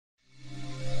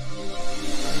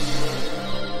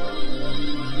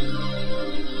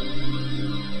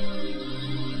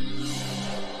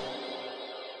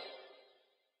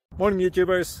Morning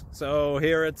YouTubers. So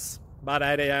here it's about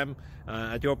 8 a.m.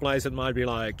 At your place it might be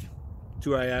like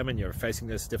 2 a.m. and you're facing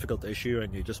this difficult issue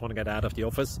and you just want to get out of the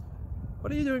office.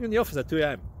 What are you doing in the office at 2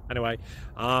 a.m.? Anyway,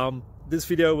 this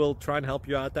video will try and help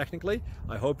you out technically.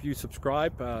 I hope you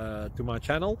subscribe to my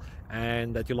channel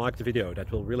and that you like the video.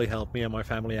 That will really help me and my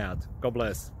family out. God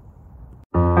bless.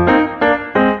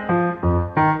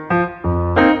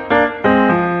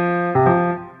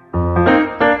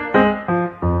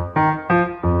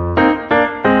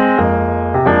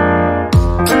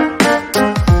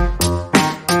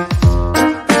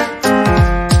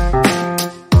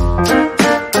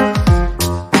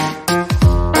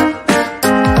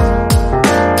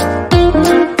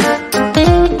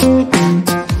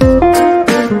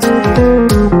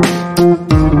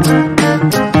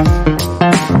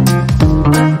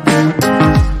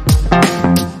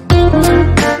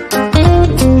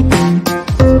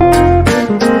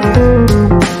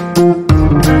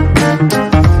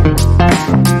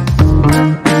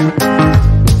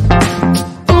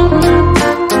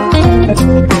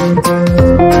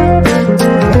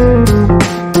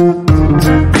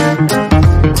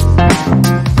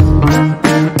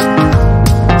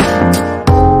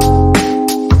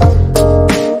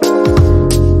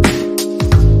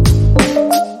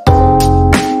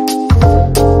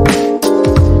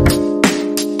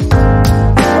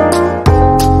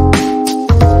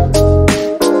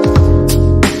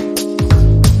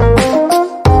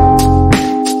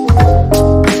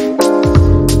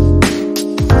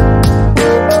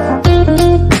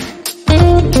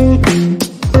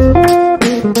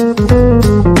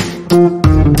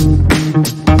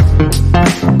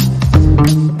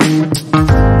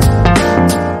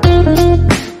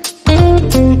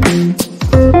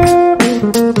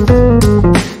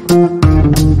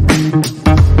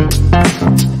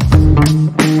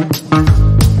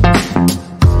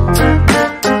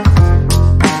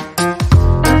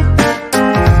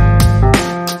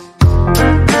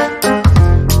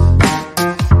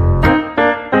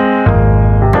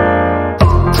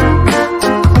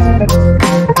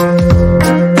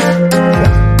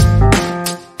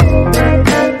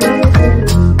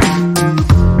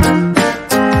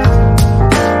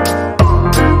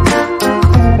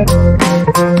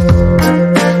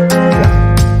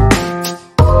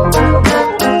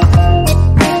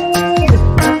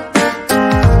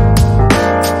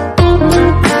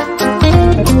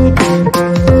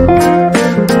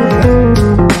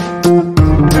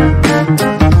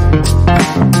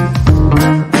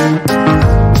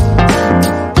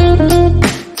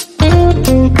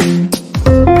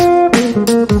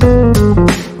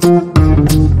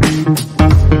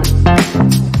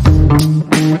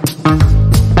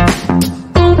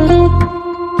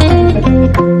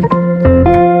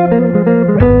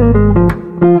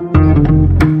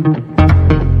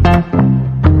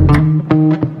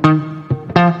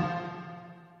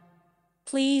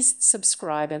 Please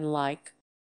subscribe and like.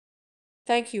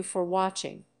 Thank you for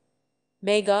watching.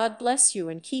 May God bless you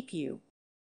and keep you.